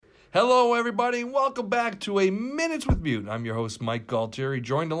Hello, everybody, and welcome back to a Minutes with Mute. I'm your host, Mike Galtieri,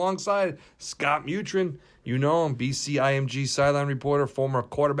 joined alongside Scott Mutrin. You know him, BC IMG sideline reporter, former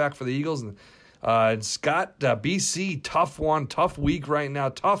quarterback for the Eagles. And Scott, BC, tough one, tough week right now,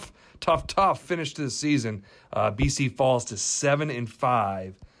 tough finish to the season. BC falls to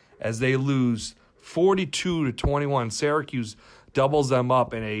 7-5 as they lose 42-21. Syracuse doubles them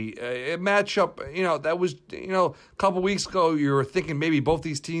up in a matchup, that was, a couple weeks ago you were thinking maybe both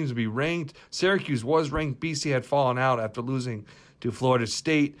these teams would be ranked. Syracuse was ranked. BC had fallen out after losing to Florida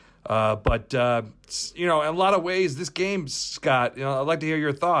State. But in a lot of ways, this game, Scott, I'd like to hear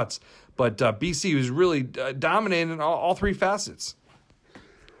your thoughts. But BC was really dominating in all three facets.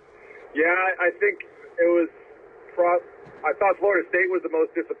 Yeah, I think it was I thought Florida State was the most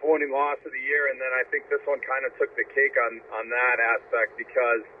disappointing loss of the year, and then I think this one kind of took the cake on that aspect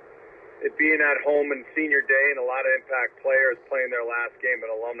because it being at home and senior day and a lot of impact players playing their last game at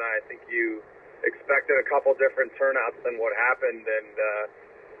alumni, I think you expected a couple different turnouts than what happened, and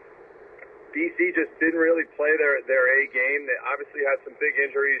BC just didn't really play their A game. They obviously had some big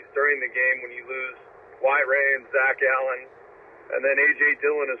injuries during the game when you lose Wyatt Ray and Zach Allen, and then A.J.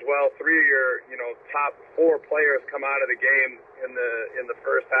 Dillon as well. Three of your top four players come out of the game in the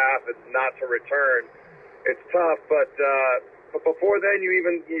first half. It's not to return. It's tough, but before then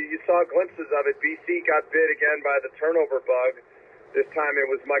you saw glimpses of it. BC got bit again by the turnover bug. This time it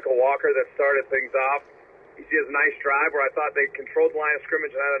was Michael Walker that started things off. BC has a nice drive where I thought they controlled the line of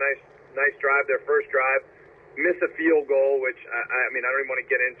scrimmage and had a nice drive. Their first drive, miss a field goal, which I don't even want to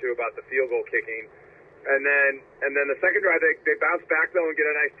get into about the field goal kicking. And then the second drive, they bounce back, though, and get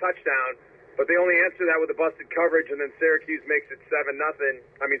a nice touchdown. But they only answer that with a busted coverage, and then Syracuse makes it 7-7.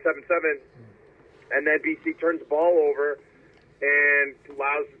 And then BC turns the ball over and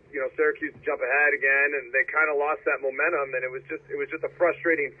allows Syracuse to jump ahead again, and they kind of lost that momentum. And it was just a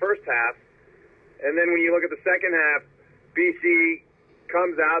frustrating first half. And then when you look at the second half, BC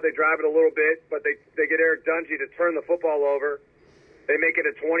comes out, they drive it a little bit, but they get Eric Dungey to turn the football over. They make it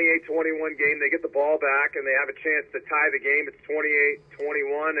a 28-21 game. They get the ball back, and they have a chance to tie the game. It's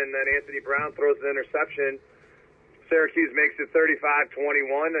 28-21, and then Anthony Brown throws an interception. Syracuse makes it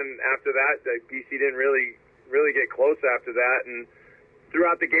 35-21, and after that, BC didn't really get close after that. And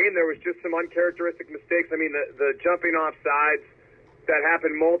throughout the game, there was just some uncharacteristic mistakes. I mean, the jumping off sides, that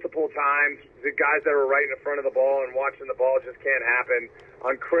happened multiple times. The guys that were right in front of the ball and watching the ball just can't happen.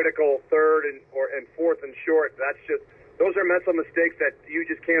 On critical third and fourth and short, those are mental mistakes that you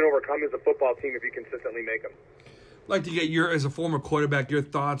just can't overcome as a football team if you consistently make them. I'd like to get as a former quarterback, your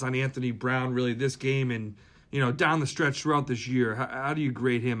thoughts on Anthony Brown, really this game and, down the stretch throughout this year. How do you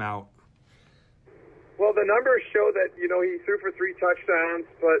grade him out? Well, the numbers show that, he threw for 3 touchdowns,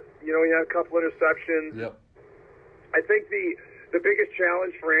 but, he had a couple interceptions. Yep. I think the biggest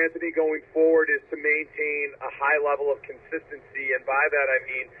challenge for Anthony going forward is to maintain a high level of consistency, and by that I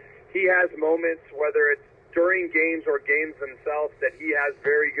mean he has moments, whether it's during games or games themselves, that he has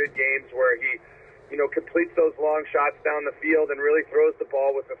very good games where he, completes those long shots down the field and really throws the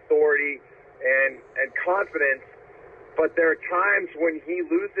ball with authority and confidence. But there are times when he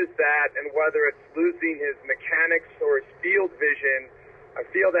loses that, and whether it's losing his mechanics or his field vision, I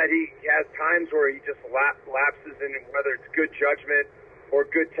feel that he has times where he just lapses in whether it's good judgment or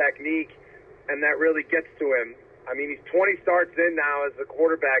good technique, and that really gets to him. I mean, he's 20 starts in now as a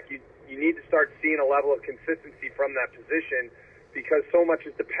quarterback. You need to start seeing a level of consistency from that position because so much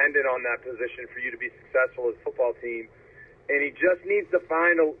is dependent on that position for you to be successful as a football team. And he just needs to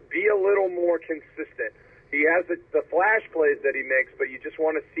be a little more consistent. He has the flash plays that he makes, but you just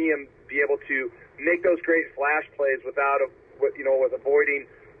want to see him be able to make those great flash plays with avoiding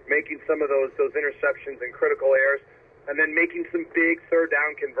making some of those interceptions and critical errors, and then making some big third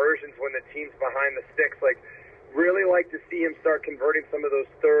down conversions when the team's behind the sticks. Really like to see him start converting some of those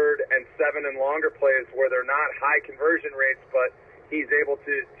 3rd and 7 and longer plays where they're not high conversion rates, but he's able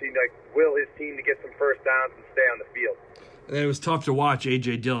to will his team to get some first downs and stay on the field. And it was tough to watch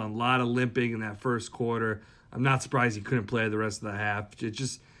A.J. Dillon. A lot of limping in that first quarter. I'm not surprised he couldn't play the rest of the half.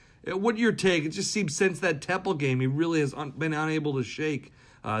 What your take? It just seems since that Temple game, he really has been unable to shake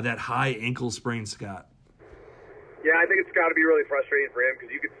that high ankle sprain, Scott. Yeah, I think it's got to be really frustrating for him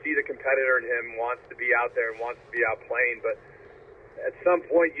because you could see the competitor in him wants to be out there and wants to be out playing, but at some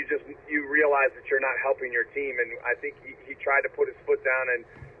point you realize that you're not helping your team, and I think he tried to put his foot down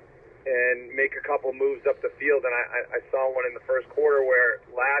and make a couple moves up the field, and I saw one in the first quarter where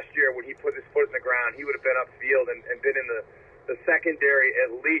last year when he put his foot in the ground, he would have been upfield and been in the secondary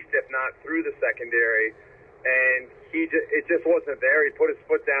at least, if not through the secondary, and it just wasn't there. He put his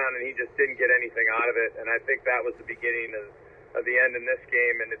foot down and he just didn't get anything out of it, and I think that was the beginning at the end in this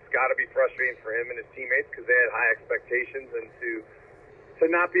game, and it's got to be frustrating for him and his teammates because they had high expectations, and to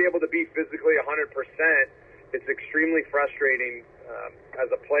not be able to be physically 100%, it's extremely frustrating as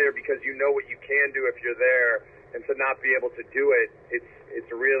a player because you know what you can do if you're there, and to not be able to do it,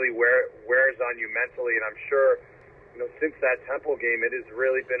 it's really wears on you mentally, and I'm sure, since that Temple game, it has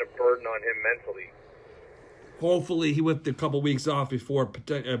really been a burden on him mentally. Hopefully, he with a couple weeks off before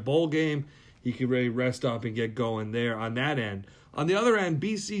a bowl game, he can really rest up and get going there on that end. On the other end,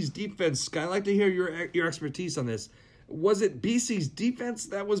 BC's defense, I'd like to hear your expertise on this. Was it BC's defense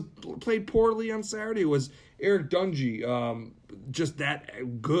that was played poorly on Saturday? Was Eric Dungey just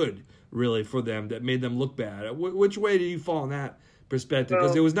that good, really, for them that made them look bad? Which way do you fall in that perspective?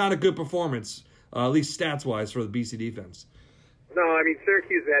 Because it was not a good performance, at least stats-wise, for the BC defense. No, I mean,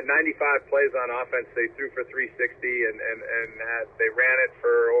 Syracuse had 95 plays on offense. They threw for 360, and they ran it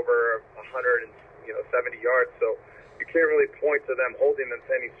for over 170 yards. So you can't really point to them holding them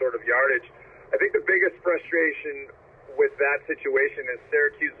to any sort of yardage. I think the biggest frustration with that situation is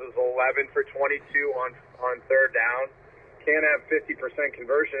Syracuse was 11 for 22 on third down. Can't have 50%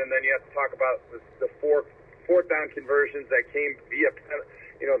 conversion, and then you have to talk about the fourth down conversions that came via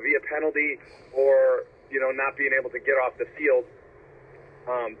penalty or not being able to get off the field.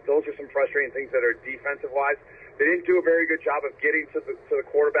 Those are some frustrating things that are defensive-wise. They didn't do a very good job of getting to the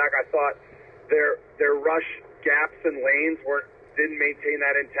quarterback. I thought their rush gaps and lanes didn't maintain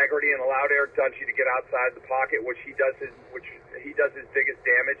that integrity and allowed Eric Dungey to get outside the pocket, which he does his biggest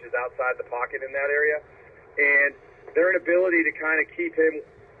damage is outside the pocket in that area. And their inability to kind of keep him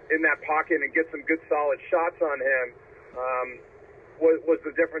in that pocket and get some good solid shots on him was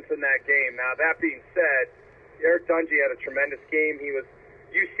the difference in that game. Now, that being said, Eric Dungey had a tremendous game.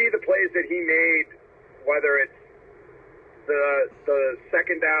 You see the plays that he made, whether it's the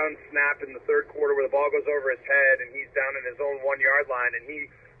second down snap in the third quarter where the ball goes over his head and he's down in his own 1 yard line, and he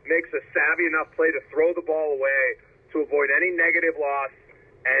makes a savvy enough play to throw the ball away to avoid any negative loss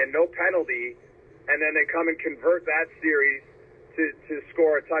and no penalty, and then they come and convert that series to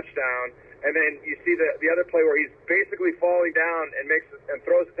score a touchdown. And then you see the other play where he's basically falling down and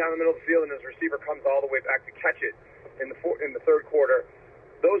throws it down the middle of the field, and his receiver comes all the way back to catch it in the third quarter.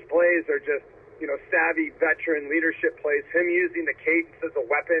 Those plays are just savvy veteran leadership plays. Him using the cadence as a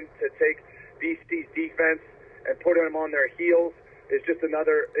weapon to take BC's defense and put them on their heels is just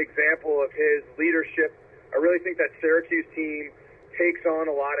another example of his leadership. I really think that Syracuse team takes on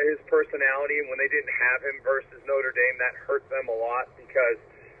a lot of his personality, and when they didn't have him versus Notre Dame, that hurt them a lot because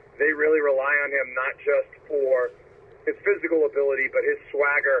they really rely on him not just for his physical ability, but his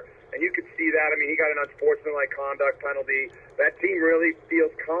swagger. And you could see that. I mean, he got an unsportsmanlike conduct penalty. That team really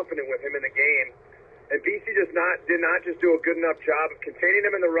feels confident with him in the game. And BC did not just do a good enough job of containing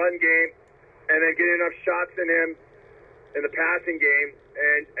him in the run game and then getting enough shots in him in the passing game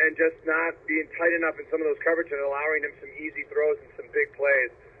and just not being tight enough in some of those coverage and allowing him some easy throws and some big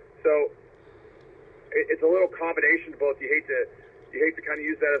plays. So it's a little combination of both. You hate to kind of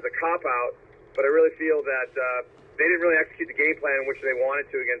use that as a cop-out, but I really feel that they didn't really execute the game plan in which they wanted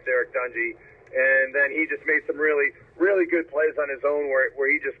to against Eric Dungey. And then he just made some really, really good plays on his own where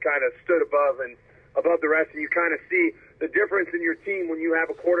he just kind of stood above the rest. And you kind of see the difference in your team when you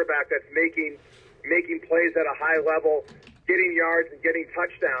have a quarterback that's making plays at a high level, getting yards and getting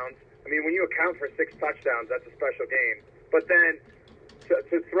touchdowns. I mean, when you account for 6 touchdowns, that's a special game. But then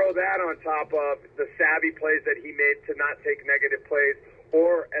to throw that on top of the savvy plays that he made to not take negative plays,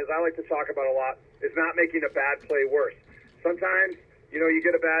 or, as I like to talk about a lot, is not making a bad play worse. Sometimes, you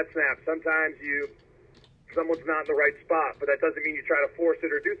get a bad snap. Sometimes someone's not in the right spot, but that doesn't mean you try to force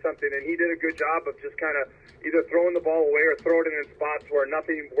it or do something. And he did a good job of just kind of either throwing the ball away or throwing it in spots where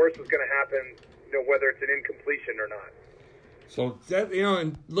nothing worse was going to happen, whether it's an incompletion or not. So that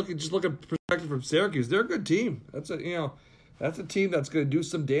and look at perspective from Syracuse, they're a good team. That's a team that's going to do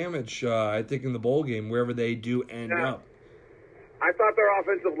some damage. I think in the bowl game wherever they do end up. I thought their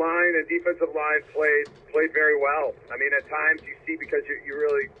offensive line and defensive line played very well. I mean, at times you see because you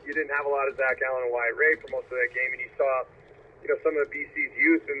didn't have a lot of Zach Allen and Wyatt Ray for most of that game, and you saw some of the BC's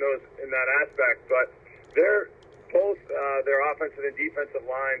youth in that aspect. But their offensive and defensive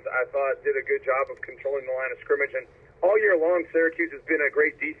lines, I thought, did a good job of controlling the line of scrimmage. And all year long, Syracuse has been a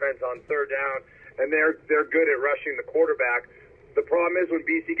great defense on third down, and they're good at rushing the quarterback. The problem is when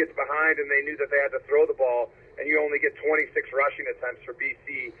BC gets behind and they knew that they had to throw the ball, and you only get 26 rushing attempts for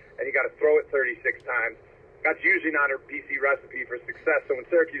BC, and you got to throw it 36 times. That's usually not a BC recipe for success. So when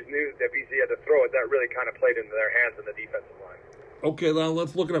Syracuse knew that BC had to throw it, that really kind of played into their hands in the defensive line. Okay, now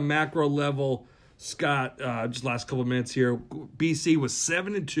let's look at a macro level. Scott, just last couple of minutes here. BC was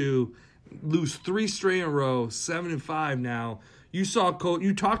 7-2. lose 3 straight in a row, 7-5 now. You talked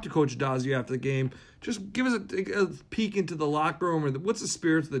to Coach Addazio after the game. Just give us a peek into the locker room, or what's the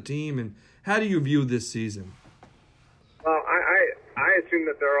spirits of the team, and how do you view this season? Well, I assume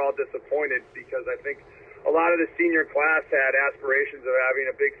that they're all disappointed because I think a lot of the senior class had aspirations of having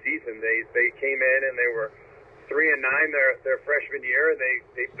a big season. They came in and they were 3-9 their freshman year, and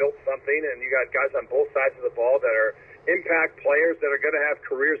they built something. And you got guys on both sides of the ball that are impact players that are going to have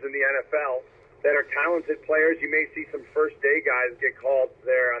careers in the NFL, that are talented players. You may see some first-day guys get called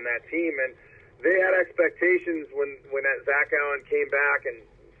there on that team. And they had expectations when Zach Allen came back, and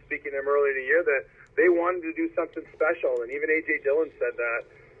speaking to him earlier in the year, that they wanted to do something special. And even A.J. Dillon said that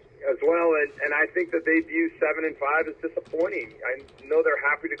as well. And I think that they view 7-5 as disappointing. I know they're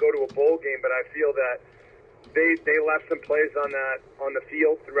happy to go to a bowl game, but I feel that they left some plays on the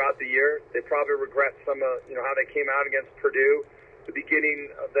field throughout the year. They probably regret some of how they came out against Purdue, the beginning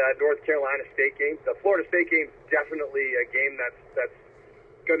of that North Carolina State game. The Florida State game is definitely a game that's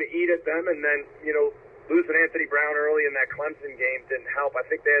going to eat at them. And then losing Anthony Brown early in that Clemson game didn't help. I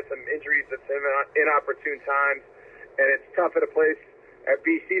think they had some injuries at some inopportune times, and it's tough at a place at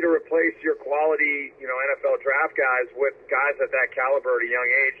BC to replace your quality NFL draft guys with guys at that caliber at a young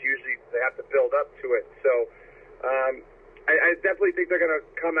age. Usually they have to build up to it. So I definitely think they're going to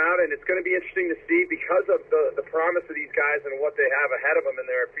come out, and it's going to be interesting to see, because of the promise of these guys and what they have ahead of them in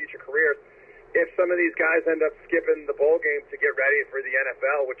their future careers, if some of these guys end up skipping the bowl game to get ready for the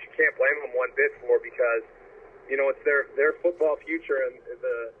NFL, which you can't blame them one bit for, because it's their football future, and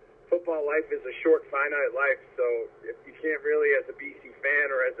the football life is a short, finite life. So if you can't really, as a BC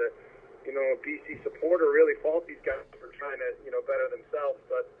fan or as a BC supporter, really fault these guys for trying to better themselves,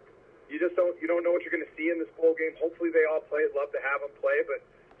 but you don't know what you're going to see in this bowl game. Hopefully they all play. I'd love to have them play, but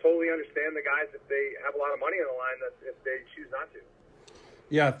totally understand the guys if they have a lot of money on the line, that if they choose not to.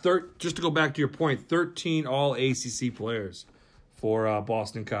 Yeah, just to go back to your point, 13 all ACC players for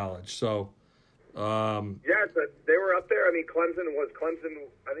Boston College. So, yeah, but they were up there. I mean, Clemson.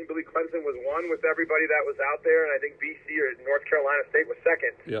 I believe Clemson was one with everybody that was out there, and I think BC or North Carolina State was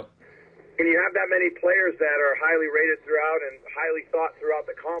second. Yep. When you have that many players that are highly rated throughout and highly thought throughout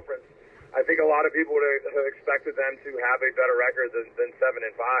the conference, I think a lot of people would have expected them to have a better record than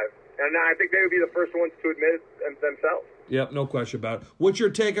 7-5. And I think they would be the first ones to admit it themselves. Yep, no question about it. What's your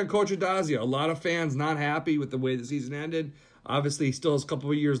take on Coach Addazio? A lot of fans not happy with the way the season ended. Obviously, he still has a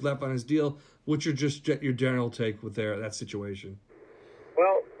couple of years left on his deal. What's your general take with that situation?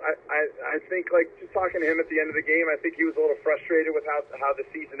 Well, I think, just talking to him at the end of the game, I think he was a little frustrated with how the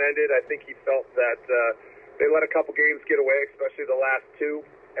season ended. I think he felt that they let a couple games get away, especially the last two,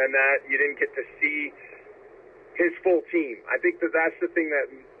 and that you didn't get to see his full team. I think that's the thing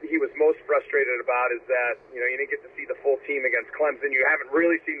that he was most frustrated about, is that you didn't get to see the full team against Clemson. You haven't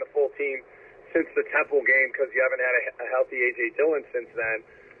really seen the full team since the Temple game, because you haven't had a healthy A.J. Dillon since then.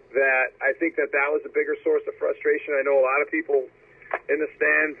 That I think that was a bigger source of frustration. I know a lot of people in the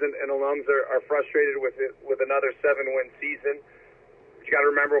stands and alums are frustrated with another 7-win season. But you got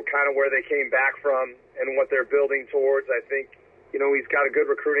to remember kind of where they came back from and what they're building towards. I think he's got a good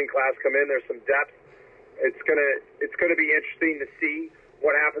recruiting class come in. There's some depth. It's gonna be interesting to see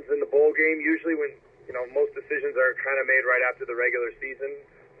what happens in the bowl game. Usually when most decisions are kind of made right after the regular season.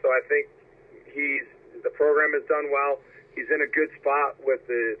 So I think the program has done well. He's in a good spot with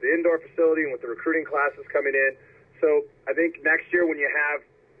the indoor facility and with the recruiting classes coming in. So I think next year, when you have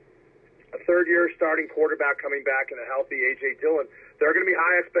a third-year starting quarterback coming back and a healthy A.J. Dillon, there are going to be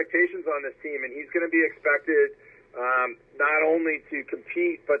high expectations on this team, and he's going to be expected not only to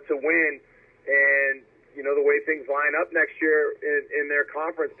compete but to win. And the way things line up next year in their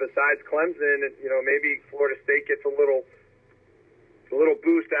conference, besides Clemson, and maybe Florida State gets a little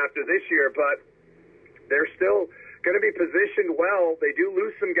boost after this year, but they're still going to be positioned well. They do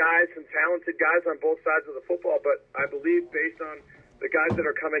lose some guys, some talented guys on both sides of the football, but I believe based on the guys that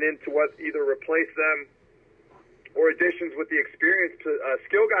are coming in to either replace them or additions with the experience to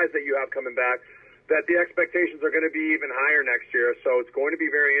skill guys that you have coming back, that the expectations are going to be even higher next year. So it's going to be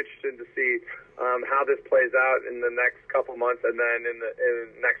very interesting to see how this plays out in the next couple months and then in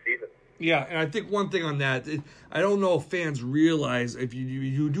next season. Yeah, and I think one thing on that, I don't know if fans realize if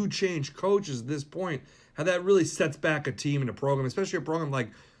you do change coaches at this point, how that really sets back a team and a program, especially a program like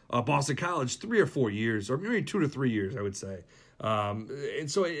Boston College, 3 or 4 years, or maybe 2 to 3 years, I would say. And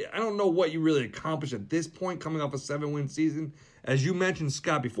so I don't know what you really accomplished at this point, coming off a 7-win season. As you mentioned,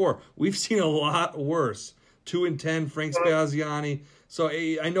 Scott, before, we've seen a lot worse. 2-10, Frank Spaziani. So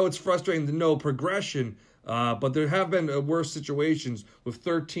I know it's frustrating to know progression, but there have been worse situations with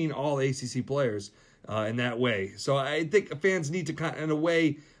 13 all ACC players in that way. So I think fans need to, in a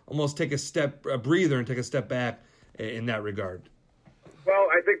way, almost take a breather and take a step back in that regard? Well,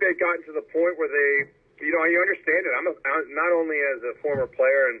 I think they've gotten to the point where they, you understand it. I'm not only as a former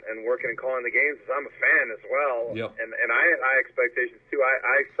player and working and calling the games, I'm a fan as well. Yep. And I had high expectations too.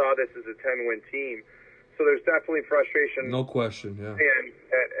 I saw this as a 10-win team, so there's definitely frustration. No question, yeah. And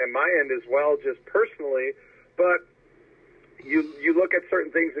at my end as well, just personally, but. You look at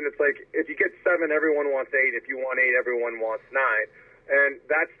certain things and it's like if you get 7, everyone wants 8. If you want 8, everyone wants 9. And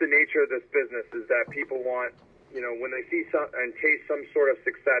that's the nature of this business is that people want, when they see some and taste some sort of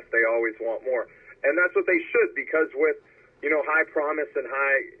success, they always want more. And that's what they should because with, high promise and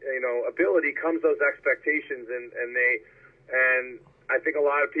high, ability comes those expectations and I think a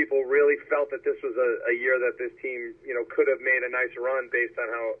lot of people really felt that this was a year that this team, could have made a nice run based on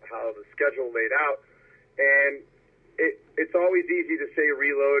how the schedule laid out. And it's always easy to say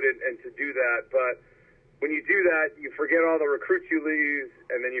reload and to do that, but when you do that, you forget all the recruits you lose,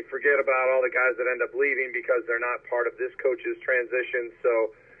 and then you forget about all the guys that end up leaving because they're not part of this coach's transition.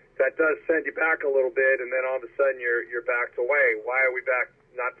 So that does send you back a little bit, and then all of a sudden you're back to why are we back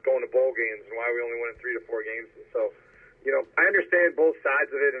not going to bowl games, and why are we only winning 3 to 4 games? And so, I understand both sides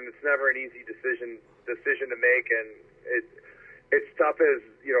of it, and it's never an easy decision to make, and it's tough as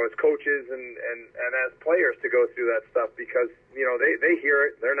as coaches and as players to go through that stuff because they hear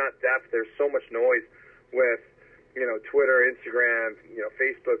it. They're not deaf. There's so much noise with Twitter, Instagram,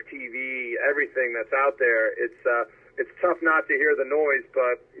 Facebook, TV, everything that's out there. It's tough not to hear the noise,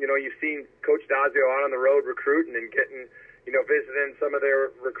 but you've seen Coach Dazio out on the road recruiting and getting visiting some of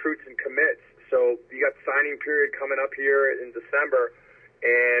their recruits and commits. So you got the signing period coming up here in December,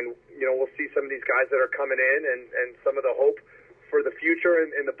 and we'll see some of these guys that are coming in and some of the hope for the future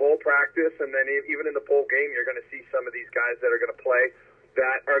in the bowl practice, and then even in the bowl game, you're going to see some of these guys that are going to play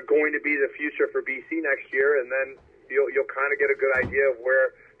that are going to be the future for BC next year, and then you'll kind of get a good idea of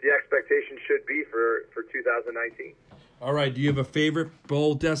where the expectation should be for 2019. All right, do you have a favorite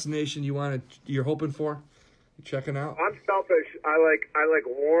bowl destination you're hoping for? You checking out? I'm selfish. I like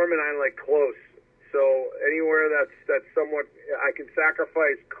warm and I like close. So anywhere that's somewhat, I can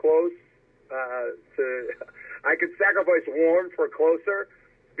sacrifice close I could sacrifice warm for closer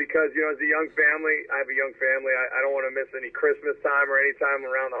because, as a young family, I have a young family. I don't want to miss any Christmas time or any time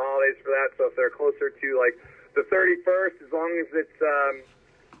around the holidays for that. So if they're closer to, the 31st, as long as it's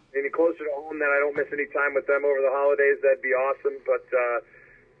any closer to home, then I don't miss any time with them over the holidays. That'd be awesome. But,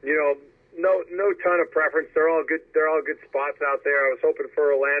 no ton of preference. They're all good spots out there. I was hoping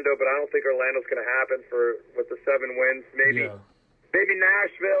for Orlando, but I don't think Orlando's going to happen with the 7 wins. Maybe. Yeah. Maybe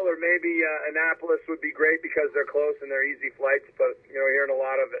Nashville or maybe Annapolis would be great because they're close and they're easy flights. But hearing a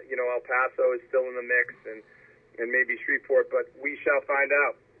lot of El Paso is still in the mix and maybe Shreveport, but we shall find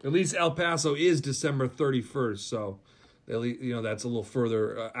out. At least El Paso is December 31st, so that's a little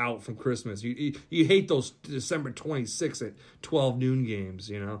further out from Christmas. You hate those December 26th at 12 noon games,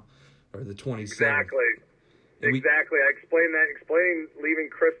 or the 27th. Exactly. Explaining leaving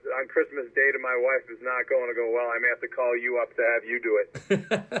on Christmas Day to my wife is not going to go well. I may have to call you up to have you do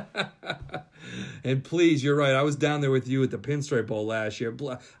it. And please, you're right. I was down there with you at the Pinstripe Bowl last year.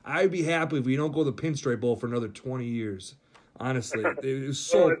 I'd be happy if we don't go to the Pinstripe Bowl for another 20 years. Honestly, it was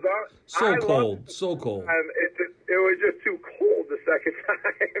so cold. It was just too cold the second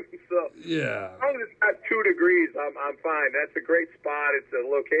time. So yeah, as long as it's not 2 degrees, I'm fine. That's a great spot. It's the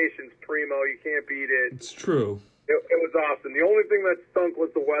location's primo. You can't beat it. It's true. It was awesome. The only thing that stunk was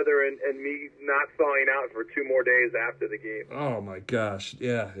the weather and me not thawing out for 2 more days after the game. Oh my gosh,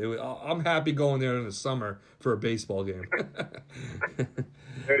 yeah. I'm happy going there in the summer for a baseball game.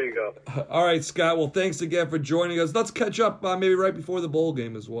 There you go. All right, Scott. Well, thanks again for joining us. Let's catch up maybe right before the bowl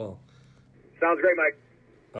game as well. Sounds great, Mike.